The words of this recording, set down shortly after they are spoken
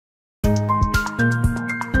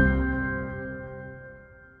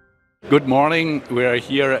Good morning. We are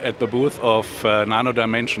here at the booth of Nano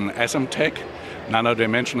Dimension SMT. Nano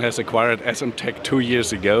Dimension has acquired SMT 2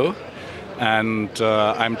 years ago, and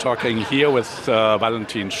I'm talking here with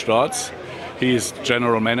Valentin Storz. He's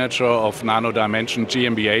General Manager of Nano Dimension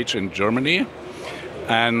GmbH in Germany,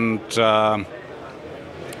 and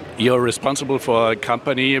you're responsible for a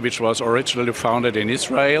company which was originally founded in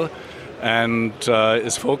Israel and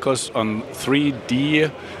is focused on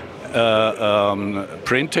 3D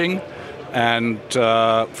printing and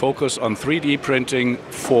focus on 3D printing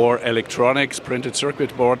for electronics, printed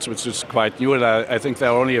circuit boards, which is quite new. And I think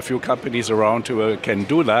there are only a few companies around who can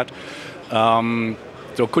do that.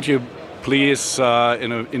 So could you please,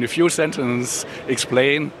 in a few sentences,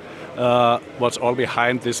 explain what's all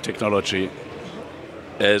behind this technology?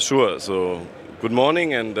 Sure. So good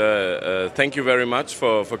morning, and thank you very much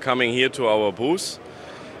for coming here to our booth.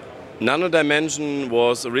 Nano Dimension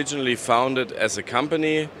was originally founded as a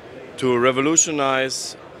company to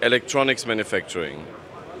revolutionize electronics manufacturing,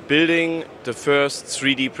 building the first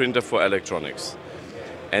 3D printer for electronics.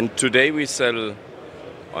 And today we sell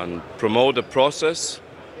and promote a process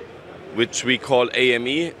which we call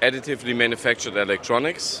AME, Additively Manufactured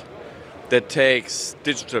Electronics, that takes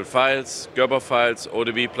digital files, Gerber files,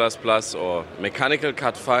 ODB++, or mechanical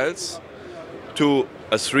cut files to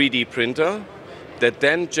a 3D printer that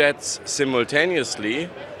then jets simultaneously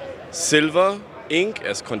silver, ink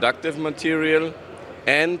as conductive material,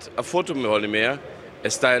 and a photopolymer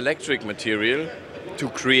as dielectric material to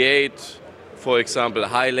create, for example,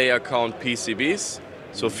 high layer count PCBs.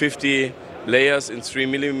 So 50 layers in 3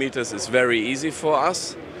 millimeters is very easy for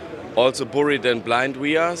us. Also buried and blind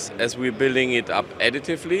vias, as we're building it up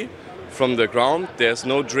additively from the ground. There's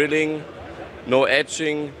no drilling, no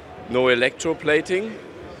etching, no electroplating.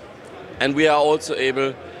 And we are also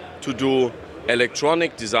able to do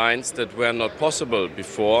electronic designs that were not possible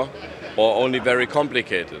before or only very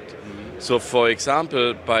complicated. So for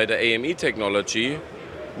example, by the AME technology,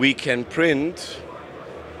 we can print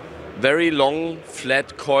very long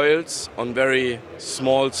flat coils on very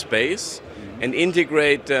small space and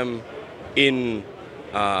integrate them in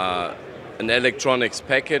an electronics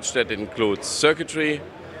package that includes circuitry,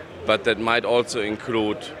 but that might also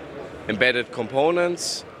include embedded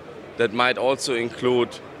components, that might also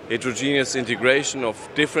include heterogeneous integration of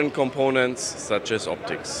different components such as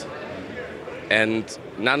optics. And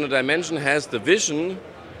Nano Dimension has the vision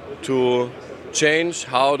to change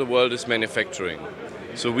how the world is manufacturing.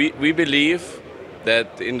 So we believe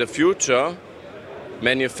that in the future,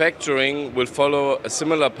 manufacturing will follow a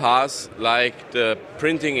similar path like the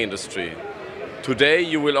printing industry. Today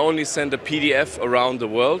you will only send a PDF around the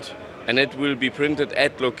world and it will be printed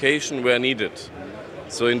at location where needed.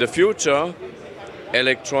 So in the future,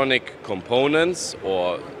 electronic components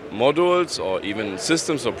or modules or even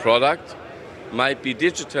systems or product might be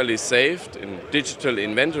digitally saved in digital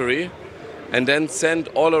inventory and then sent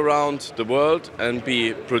all around the world and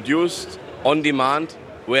be produced on demand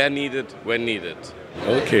where needed, when needed.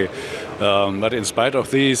 Okay, but in spite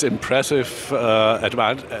of these impressive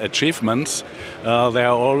achievements, there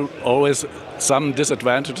are always some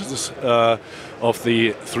disadvantages of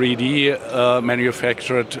the 3D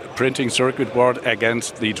manufactured printing circuit board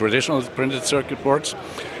against the traditional printed circuit boards.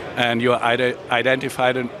 And you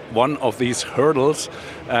identified one of these hurdles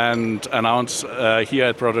and announced here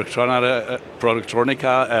at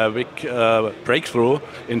Productronica a big breakthrough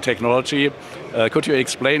in technology. Could you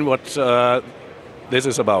explain what this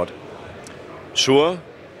is about? Sure.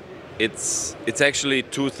 It's actually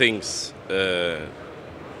two things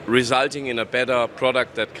resulting in a better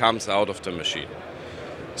product that comes out of the machine.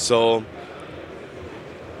 So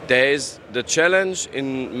there is the challenge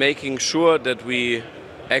in making sure that we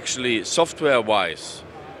actually software-wise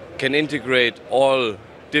can integrate all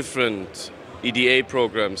different EDA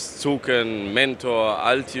programs, Zuken, Mentor,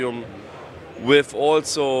 Altium, with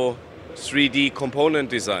also 3D component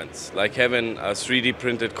designs, like having a 3D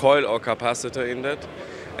printed coil or capacitor in that.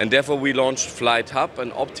 And therefore we launched Flight Hub, an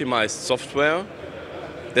optimized software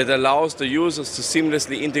that allows the users to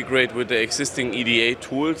seamlessly integrate with the existing EDA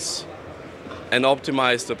tools and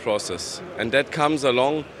optimize the process. And that comes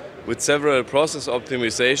along with several process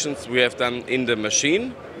optimizations we have done in the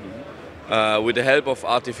machine with the help of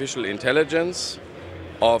artificial intelligence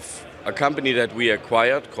of a company that we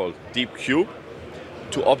acquired called DeepCube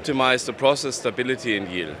to optimize the process stability and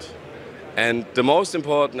yield. And the most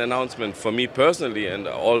important announcement for me personally and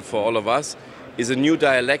for all of us is a new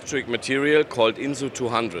dielectric material called INSU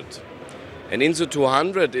 200. And INSU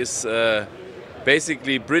 200 is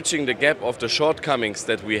basically bridging the gap of the shortcomings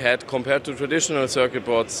that we had compared to traditional circuit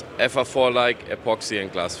boards, FR4-like, epoxy and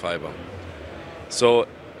glass fiber. So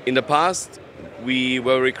In the past, we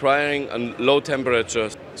were requiring a low temperature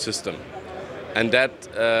system, and that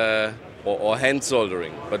or hand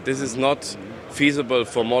soldering. But this is not feasible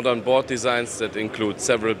for modern board designs that include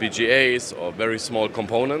several BGAs or very small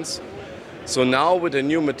components. So now with a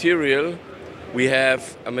new material, we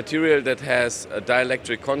have a material that has a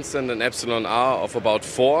dielectric constant, an epsilon r of about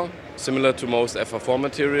 4, similar to most FR4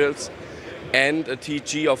 materials, and a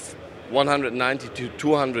TG of 190 to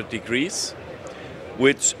 200 degrees,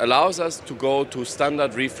 which allows us to go to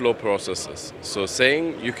standard reflow processes. So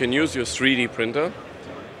saying you can use your 3D printer,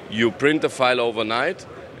 you print the file overnight,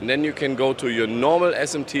 and then you can go to your normal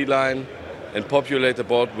SMT line and populate the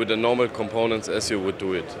board with the normal components as you would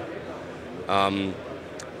do it.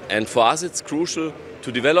 And for us it's crucial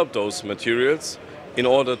to develop those materials in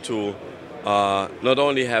order to not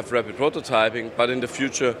only have rapid prototyping, but in the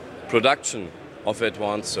future production of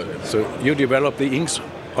advanced circuits. So you develop the inks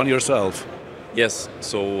on yourself? Yes,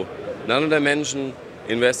 so Nano Dimension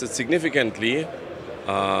invested significantly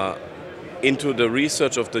into the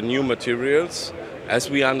research of the new materials. As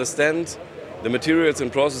we understand, the materials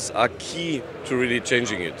and process are key to really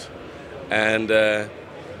changing it. And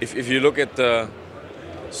if you look at the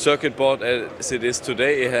circuit board as it is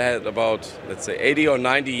today, it had about, let's say, 80 or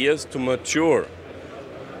 90 years to mature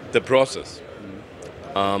the process.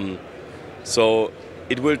 So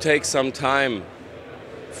it will take some time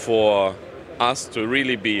for us to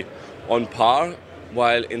really be on par,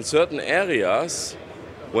 while in certain areas,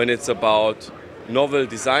 when it's about novel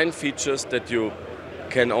design features that you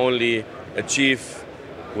can only achieve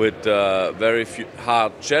with very few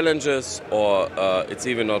hard challenges, or it's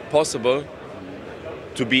even not possible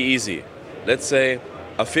to be easy. Let's say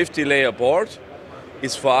a 50-layer board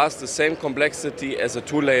is for us the same complexity as a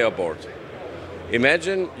 2-layer board.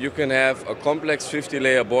 Imagine you can have a complex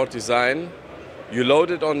 50-layer board design, you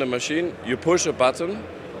load it on the machine, you push a button,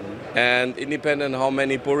 and independent how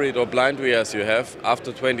many buried or blind vias you have,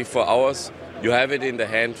 after 24 hours, you have it in the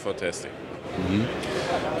hand for testing.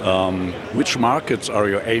 Which markets are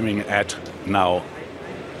you aiming at now?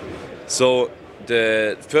 So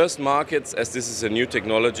the first markets, as this is a new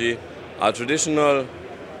technology, are traditional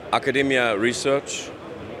academia research,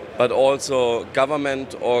 but also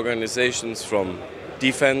government organizations from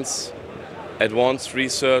defense, advanced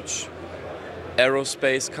research,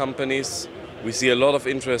 aerospace companies. We see a lot of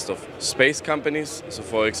interest of space companies. So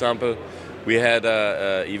for example, we had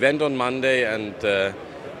an event on Monday, and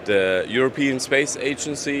the European Space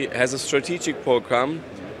Agency has a strategic program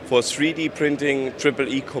for 3D printing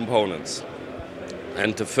EEE components.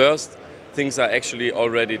 And the first things are actually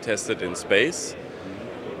already tested in space.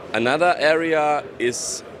 Another area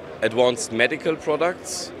is advanced medical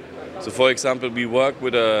products. So for example, we work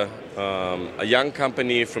with a young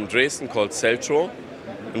company from Dresden called Celtro.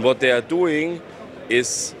 And what they are doing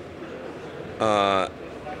is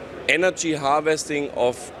energy harvesting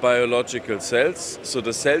of biological cells. So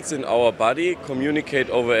the cells in our body communicate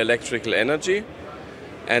over electrical energy,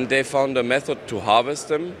 and they found a method to harvest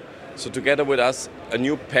them. So together with us, a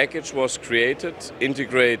new package was created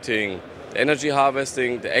integrating the energy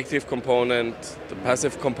harvesting, the active component, the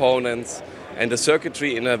passive components, and the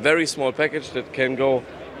circuitry in a very small package that can go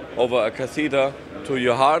over a catheter to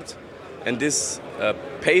your heart. And this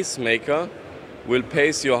pacemaker will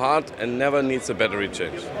pace your heart and never needs a battery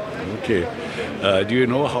change. Okay. Do you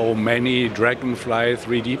know how many Dragonfly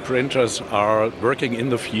 3D printers are working in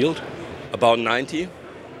the field? About 90.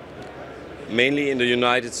 Mainly in the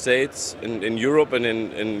United States, in Europe, and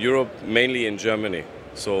in Europe mainly in Germany.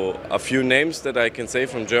 So a few names that I can say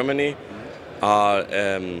from Germany are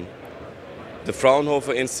the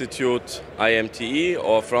Fraunhofer Institute IMTE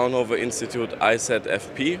or Fraunhofer Institute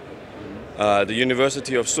IZFP, the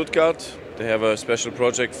University of Stuttgart. They have a special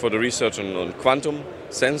project for the research on quantum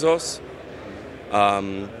sensors,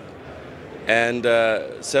 and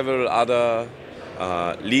several other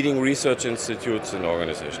leading research institutes and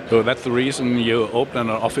organizations. So that's the reason you opened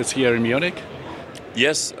an office here in Munich?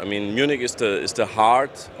 Yes, I mean Munich is the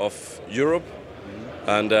heart of Europe,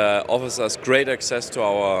 and offers us great access to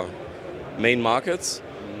our main markets,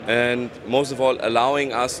 and most of all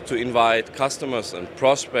allowing us to invite customers and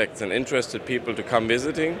prospects and interested people to come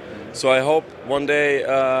visiting. So I hope one day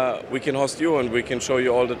we can host you and we can show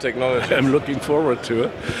you all the technology. I'm looking forward to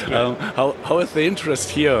it. How is the interest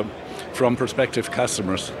here from prospective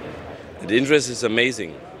customers? The interest is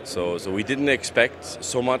amazing. So we didn't expect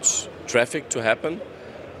so much traffic to happen,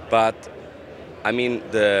 but I mean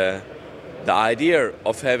the idea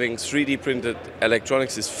of having 3D printed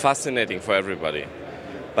electronics is fascinating for everybody.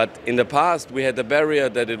 But in the past we had the barrier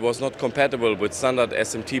that it was not compatible with standard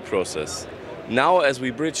SMT process. Now as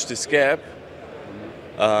we bridge this gap,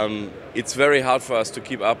 it's very hard for us to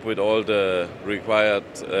keep up with all the required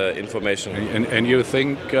information. And you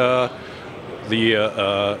think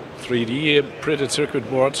the 3D printed circuit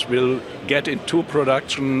boards will get into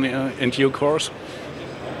production in due course?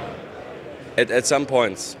 At some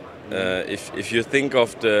points. If you think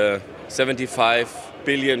of the 75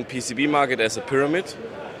 billion PCB market as a pyramid,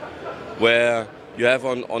 where you have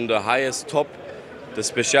on the highest top the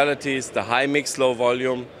specialties, the high mix, low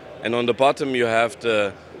volume, and on the bottom you have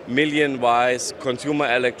the million-wise consumer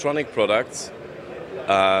electronic products.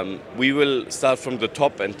 We will start from the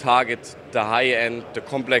top and target the high-end, the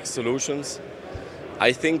complex solutions.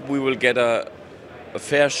 I think we will get a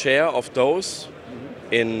fair share of those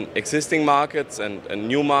in existing markets and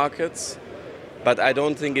new markets, but I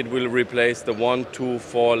don't think it will replace the 1, 2,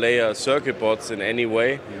 4 layer circuit boards in any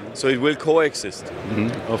way. So it will coexist.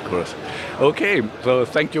 Of course. Okay, so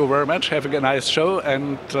thank you very much. Have a nice show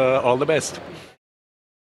and all the best.